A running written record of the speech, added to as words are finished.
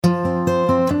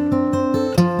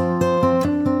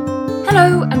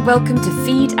and welcome to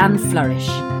Feed and Flourish,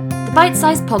 the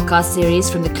bite-sized podcast series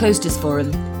from the Klosters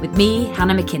Forum with me,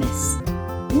 Hannah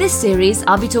MacInnes. In this series,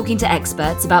 I'll be talking to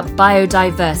experts about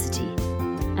biodiversity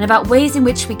and about ways in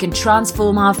which we can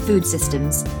transform our food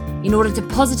systems in order to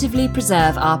positively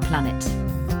preserve our planet.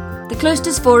 The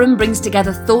Klosters Forum brings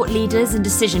together thought leaders and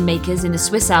decision makers in the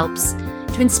Swiss Alps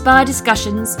to inspire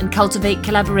discussions and cultivate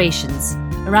collaborations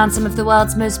around some of the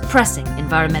world's most pressing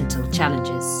environmental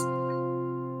challenges.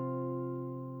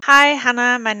 Hi,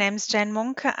 Hannah. My name's Jane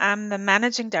Muncke. I'm the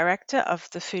Managing Director of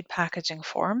the Food Packaging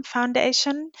Forum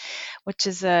Foundation, which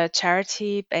is a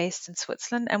charity based in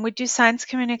Switzerland. And we do science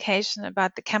communication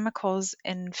about the chemicals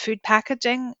in food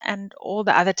packaging and all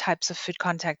the other types of food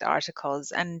contact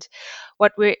articles. And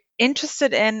what we're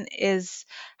interested in is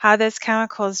how those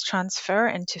chemicals transfer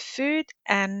into food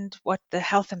and what the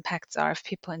health impacts are if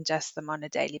people ingest them on a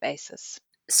daily basis.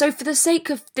 So for the sake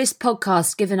of this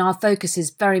podcast, given our focus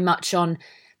is very much on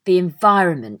the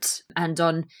environment and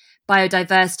on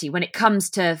biodiversity when it comes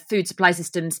to food supply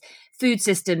systems, food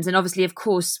systems, and obviously, of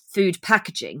course, food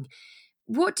packaging.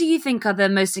 What do you think are the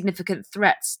most significant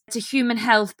threats to human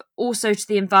health, but also to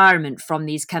the environment from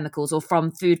these chemicals or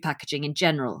from food packaging in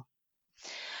general?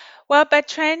 Well, by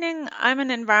training, I'm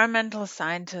an environmental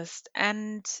scientist.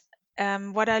 And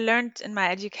what I learned in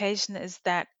my education is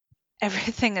that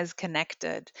everything is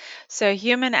connected. So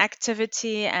human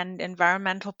activity and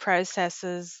environmental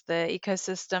processes, the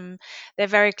ecosystem, they're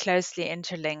very closely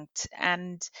interlinked.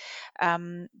 And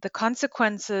the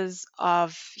consequences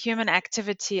of human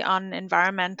activity on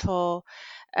environmental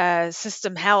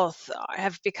system health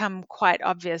have become quite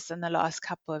obvious in the last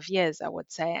couple of years, I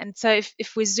would say. And so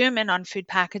if we zoom in on food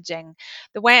packaging,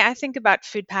 the way I think about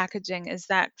food packaging is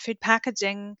that food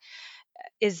packaging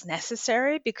is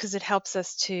necessary because it helps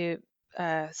us to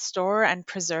store and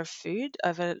preserve food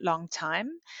over a long time.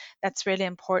 That's really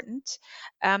important.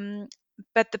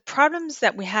 But the problems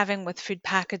that we're having with food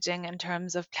packaging in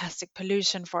terms of plastic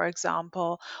pollution, for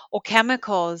example, or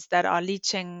chemicals that are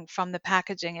leaching from the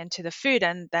packaging into the food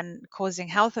and then causing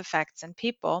health effects in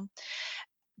people,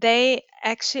 they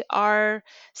actually are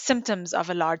symptoms of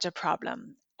a larger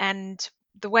problem. And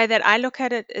the way that I look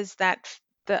at it is that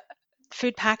the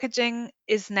food packaging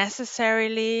is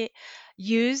necessarily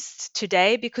used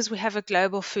today because we have a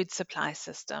global food supply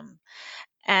system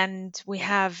and we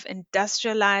have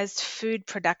industrialized food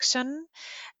production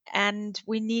and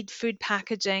we need food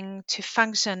packaging to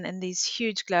function in these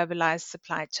huge globalized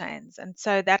supply chains. And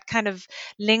so that kind of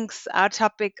links our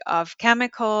topic of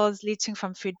chemicals leaching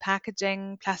from food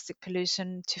packaging, plastic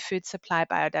pollution to food supply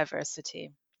biodiversity.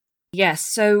 Yes,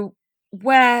 so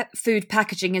where food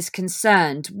packaging is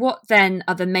concerned, what then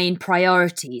are the main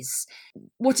priorities?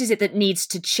 What is it that needs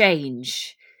to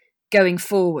change going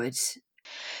forward?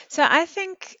 So I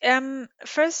think,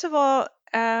 first of all,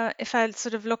 if I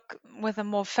sort of look with a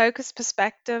more focused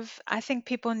perspective, I think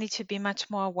people need to be much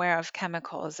more aware of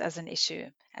chemicals as an issue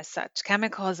as such.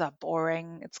 Chemicals are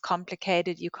boring, it's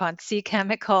complicated, you can't see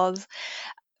chemicals.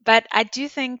 But I do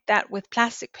think that with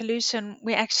plastic pollution,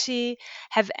 we actually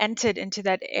have entered into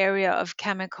that area of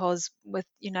chemicals with,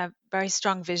 very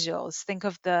strong visuals. Think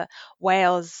of the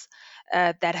whales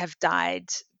that have died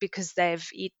because they've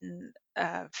eaten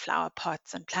flower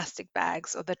pots and plastic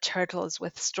bags, or the turtles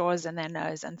with straws in their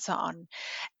nose, and so on.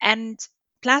 And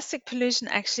plastic pollution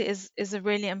actually is a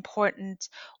really important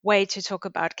way to talk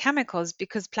about chemicals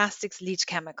because plastics leach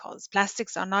chemicals.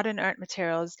 Plastics are not inert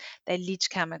materials, they leach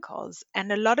chemicals.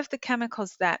 And a lot of the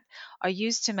chemicals that are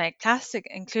used to make plastic,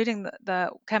 including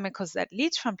the chemicals that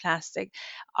leach from plastic,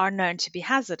 are known to be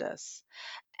hazardous.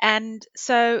 And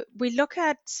so we look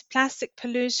at plastic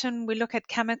pollution, we look at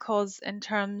chemicals in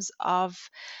terms of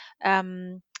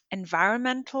um,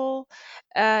 environmental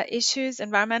issues,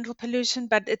 environmental pollution,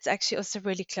 but it's actually also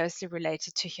really closely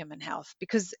related to human health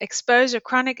because exposure,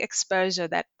 chronic exposure,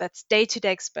 that's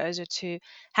day-to-day exposure to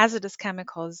hazardous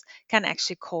chemicals can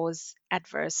actually cause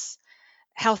adverse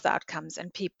health outcomes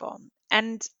in people.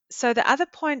 And so the other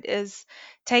point is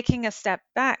taking a step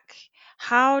back.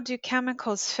 How do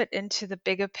chemicals fit into the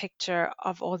bigger picture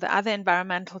of all the other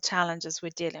environmental challenges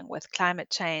we're dealing with? Climate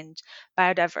change,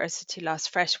 biodiversity loss,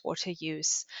 freshwater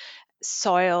use,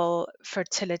 soil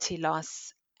fertility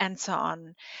loss, and so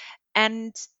on.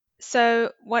 And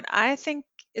so, what I think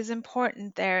is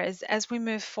important there is as we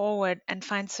move forward and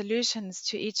find solutions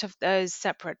to each of those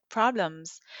separate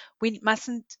problems, we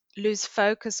mustn't lose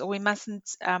focus or we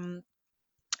mustn't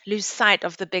lose sight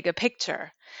of the bigger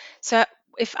picture. So,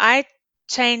 if I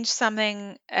change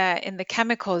something in the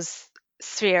chemicals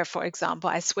sphere, for example,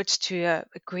 I switch to a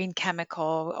green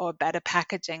chemical or better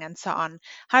packaging and so on,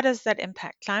 how does that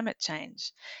impact climate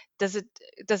change? Does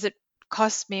it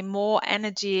cost me more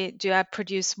energy? Do I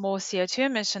produce more CO2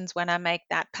 emissions when I make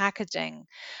that packaging?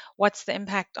 What's the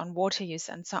impact on water use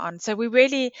and so on? So we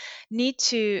really need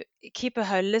to keep a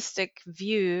holistic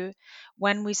view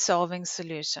when we're solving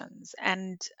solutions.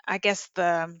 And I guess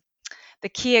the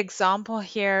key example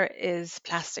here is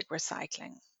plastic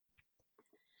recycling.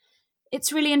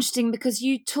 It's really interesting because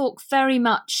you talk very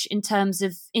much in terms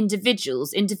of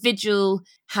individual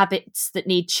habits that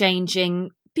need changing.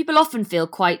 People often feel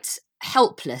quite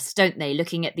helpless, don't they,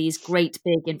 looking at these great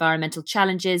big environmental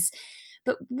challenges.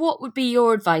 But what would be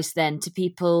your advice then to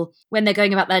people when they're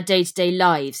going about their day-to-day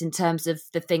lives in terms of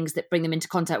the things that bring them into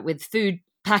contact with food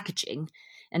packaging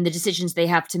and the decisions they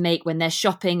have to make when they're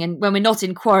shopping and when we're not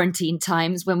in quarantine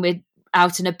times, when we're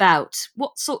out and about?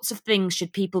 What sorts of things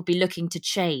should people be looking to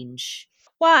change?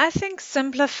 Well, I think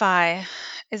simplify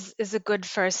is a good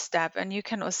first step, and you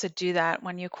can also do that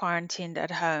when you're quarantined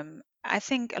at home. I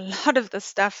think a lot of the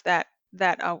stuff that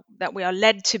we are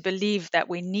led to believe that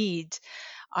we need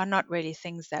are not really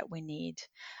things that we need.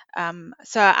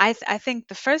 So I think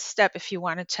the first step, if you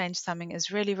want to change something,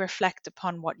 is really reflect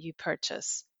upon what you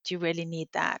purchase. Do you really need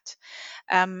that?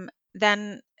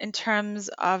 Then, in terms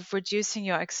of reducing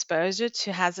your exposure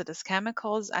to hazardous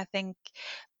chemicals, I think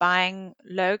buying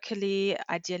locally,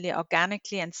 ideally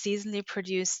organically and seasonally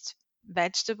produced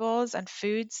vegetables and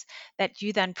foods that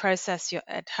you then process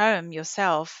at home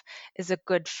yourself is a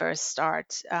good first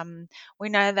start. We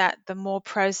know that the more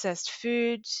processed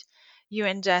food you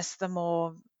ingest, the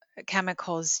more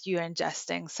chemicals you're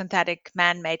ingesting, synthetic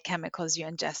man-made chemicals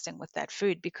you're ingesting with that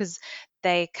food, because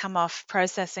they come off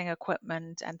processing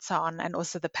equipment and so on, and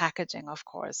also the packaging, of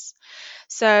course.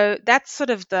 So that's sort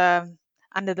of the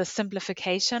under the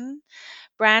simplification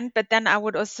brand. But then I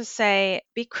would also say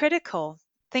be critical.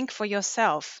 Think for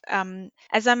yourself.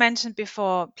 As I mentioned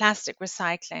before, plastic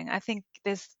recycling. I think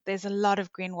there's a lot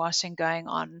of greenwashing going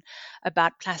on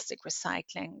about plastic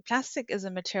recycling. Plastic is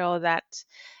a material that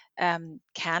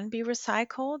can be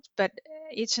recycled, but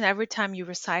each and every time you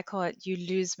recycle it, you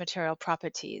lose material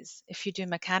properties. If you do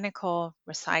mechanical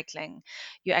recycling,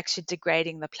 you're actually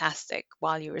degrading the plastic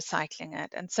while you're recycling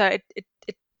it. And so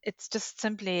it's just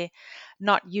simply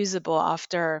not usable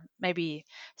after maybe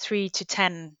 3 to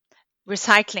 10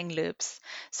 recycling loops.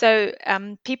 So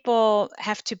people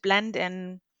have to blend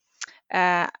in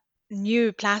uh,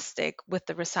 new plastic with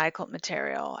the recycled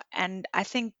material. And I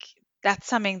think that's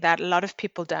something that a lot of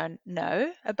people don't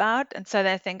know about. And so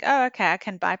they think, oh, okay, I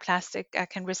can buy plastic, I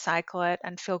can recycle it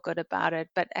and feel good about it.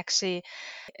 But actually,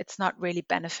 it's not really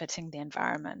benefiting the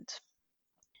environment.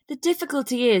 The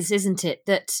difficulty is, isn't it,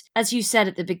 that, as you said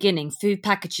at the beginning, food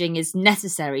packaging is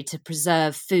necessary to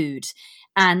preserve food.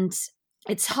 And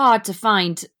it's hard to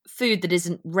find food that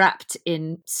isn't wrapped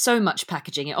in so much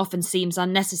packaging. It often seems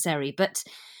unnecessary. But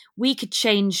we could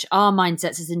change our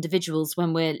mindsets as individuals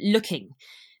when we're looking.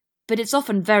 But it's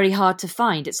often very hard to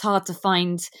find. It's hard to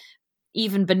find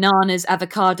even bananas,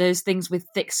 avocados, things with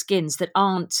thick skins that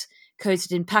aren't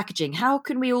coated in packaging. How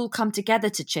can we all come together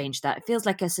to change that? It feels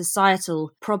like a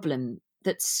societal problem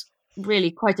that's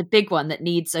really quite a big one that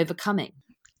needs overcoming.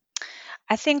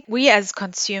 I think we as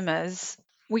consumers,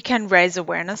 we can raise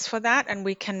awareness for that and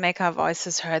we can make our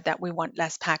voices heard that we want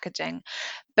less packaging.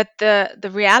 But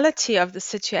the reality of the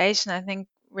situation, I think,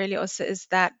 really also is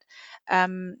that,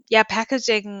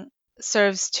 packaging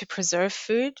serves to preserve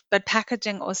food, but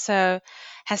packaging also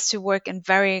has to work in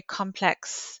very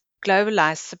complex,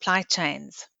 globalized supply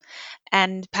chains.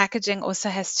 And packaging also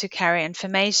has to carry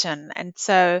information. And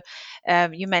so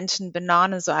you mentioned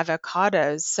bananas or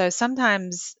avocados. So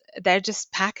sometimes they're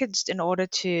just packaged in order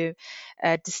to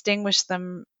distinguish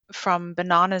them from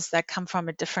bananas that come from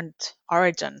a different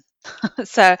origin.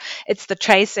 So it's the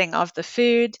tracing of the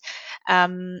food.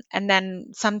 And then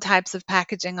some types of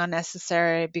packaging are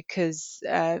necessary because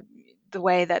the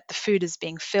way that the food is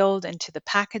being filled into the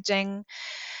packaging.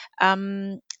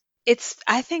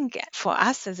 I think for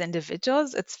us as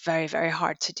individuals, it's very, very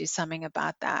hard to do something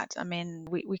about that. I mean,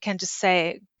 we can just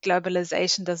say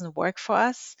globalization doesn't work for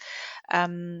us.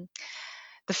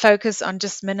 The focus on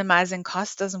just minimizing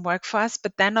cost doesn't work for us.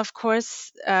 But then, of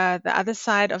course, the other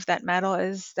side of that medal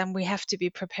is then we have to be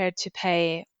prepared to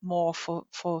pay more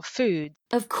for food.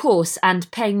 Of course, and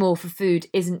paying more for food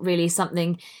isn't really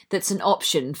something that's an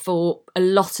option for a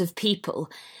lot of people.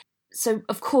 So,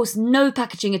 of course, no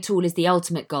packaging at all is the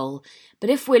ultimate goal. But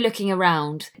if we're looking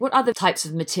around, what other types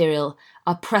of material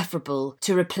are preferable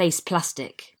to replace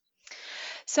plastic?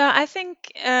 So I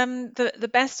think the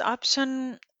best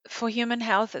option for human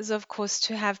health is, of course,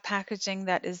 to have packaging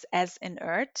that is as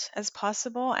inert as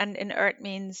possible. And inert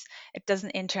means it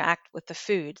doesn't interact with the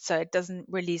food, so it doesn't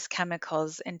release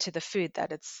chemicals into the food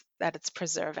that it's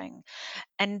preserving.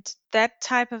 And that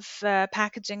type of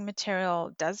packaging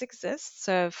material does exist.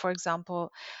 So, for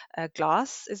example,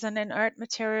 glass is an inert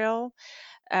material,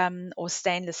 or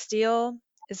stainless steel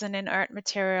is an inert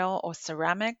material, or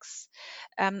ceramics.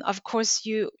 Of course,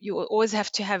 you always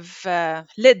have to have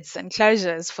lids and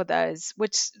closures for those,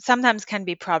 which sometimes can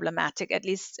be problematic, at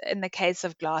least in the case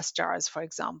of glass jars, for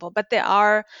example. But there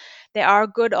are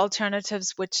good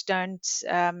alternatives which don't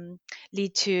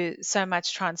lead to so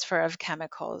much transfer of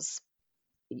chemicals.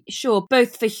 Sure,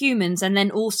 both for humans and then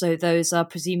also those are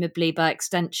presumably by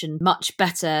extension much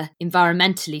better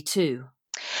environmentally too.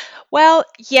 Well,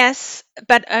 yes,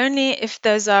 but only if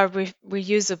those are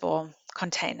reusable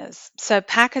containers. So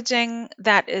packaging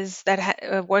that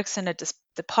works in a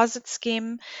deposit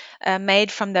scheme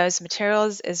made from those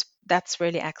materials that's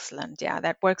really excellent. Yeah,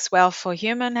 that works well for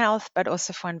human health, but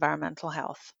also for environmental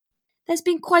health. There's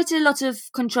been quite a lot of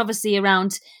controversy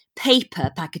around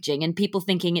paper packaging and people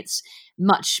thinking it's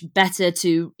much better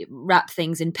to wrap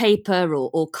things in paper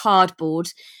or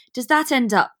cardboard. Does that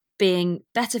end up being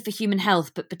better for human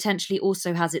health, but potentially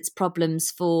also has its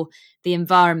problems for the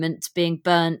environment being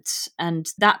burnt and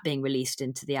that being released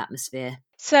into the atmosphere?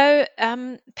 So,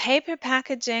 paper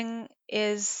packaging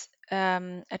is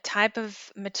a type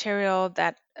of material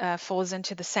that falls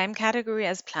into the same category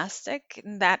as plastic,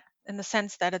 in the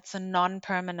sense that it's a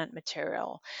non-permanent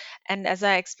material. And as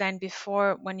I explained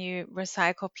before, when you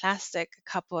recycle plastic a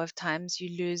couple of times,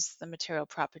 you lose the material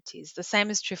properties. The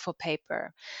same is true for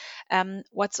paper.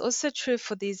 What's also true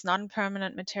for these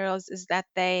non-permanent materials is that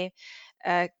they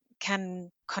uh, can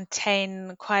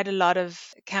contain quite a lot of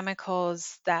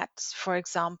chemicals that, for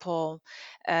example,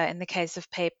 in the case of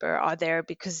paper, are there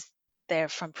because they're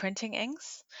from printing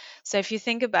inks. So if you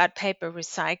think about paper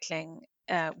recycling,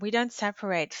 we don't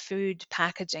separate food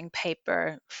packaging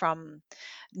paper from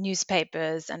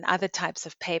newspapers and other types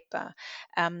of paper.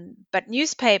 But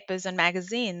newspapers and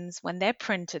magazines, when they're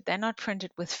printed, they're not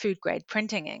printed with food grade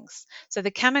printing inks. So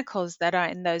the chemicals that are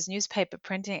in those newspaper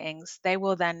printing inks, they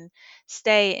will then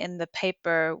stay in the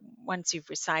paper once you've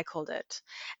recycled it.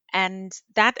 And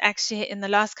that actually, in the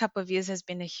last couple of years, has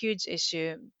been a huge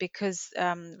issue because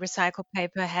recycled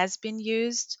paper has been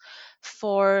used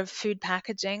for food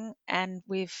packaging, and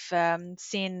we've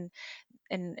seen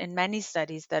in many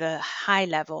studies that are high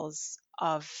levels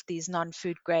of these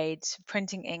non-food grade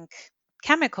printing ink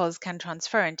chemicals can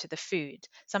transfer into the food,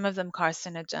 some of them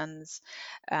carcinogens,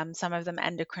 some of them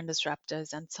endocrine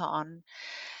disruptors, and so on.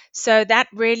 So that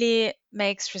really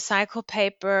makes recycled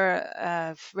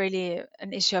paper really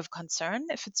an issue of concern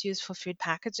if it's used for food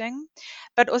packaging.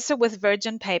 But also with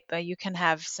virgin paper, you can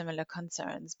have similar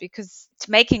concerns because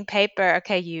making paper,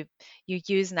 okay, you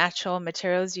use natural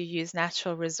materials, you use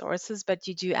natural resources, but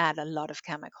you do add a lot of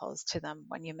chemicals to them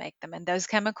when you make them. And those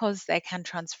chemicals, they can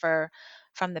transfer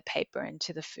from the paper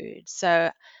into the food.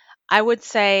 So I would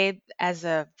say, as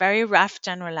a very rough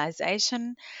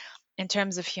generalization, in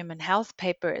terms of human health,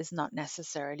 paper is not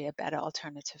necessarily a better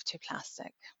alternative to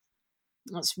plastic.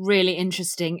 That's really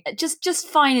interesting. Just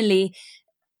finally,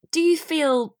 do you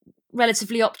feel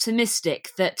relatively optimistic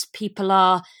that people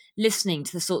are listening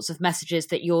to the sorts of messages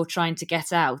that you're trying to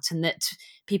get out and that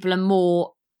people are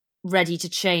more ready to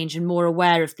change and more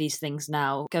aware of these things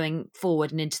now going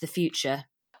forward and into the future?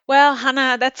 Well,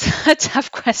 Hannah, that's a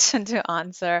tough question to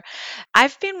answer.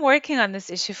 I've been working on this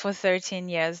issue for 13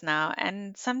 years now,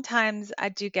 and sometimes I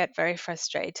do get very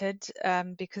frustrated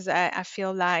because I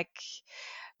feel like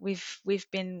we've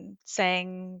been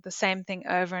saying the same thing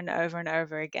over and over and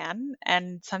over again,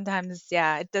 and sometimes,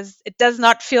 yeah, it does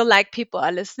not feel like people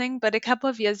are listening. But a couple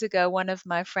of years ago, one of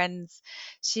my friends,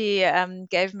 she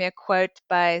gave me a quote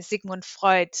by Sigmund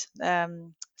Freud,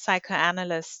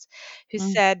 psychoanalyst, who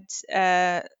Mm.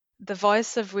 said. The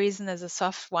voice of reason is a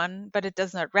soft one, but it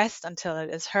does not rest until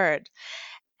it is heard.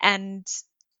 And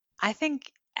I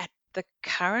think at the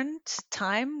current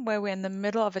time, where we're in the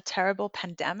middle of a terrible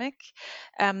pandemic,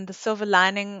 the silver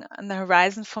lining on the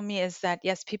horizon for me is that,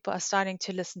 yes, people are starting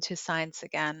to listen to science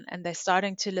again, and they're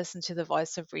starting to listen to the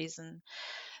voice of reason.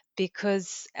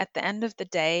 Because at the end of the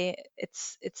day,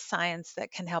 it's science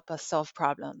that can help us solve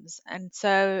problems. And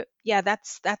so, yeah,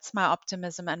 that's my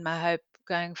optimism and my hope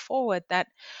going forward, that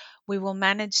we will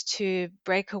manage to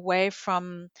break away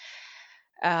from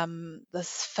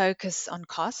this focus on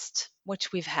cost,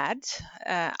 which we've had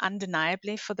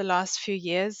undeniably for the last few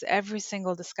years. Every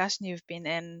single discussion you've been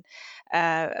in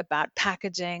about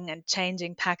packaging and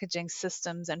changing packaging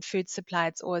systems and food supply,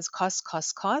 it's always cost,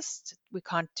 cost, cost. We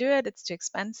can't do it, it's too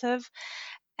expensive.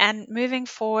 And moving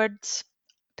forward,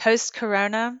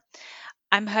 post-corona,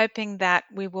 I'm hoping that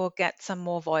we will get some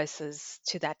more voices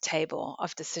to that table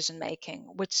of decision making,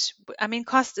 which, I mean,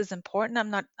 cost is important.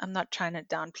 I'm not trying to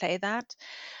downplay that.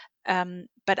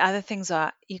 But other things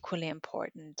are equally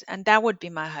important. And that would be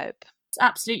my hope. It's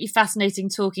absolutely fascinating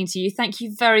talking to you. Thank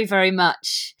you very, very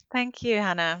much. Thank you,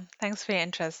 Hannah. Thanks for your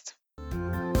interest.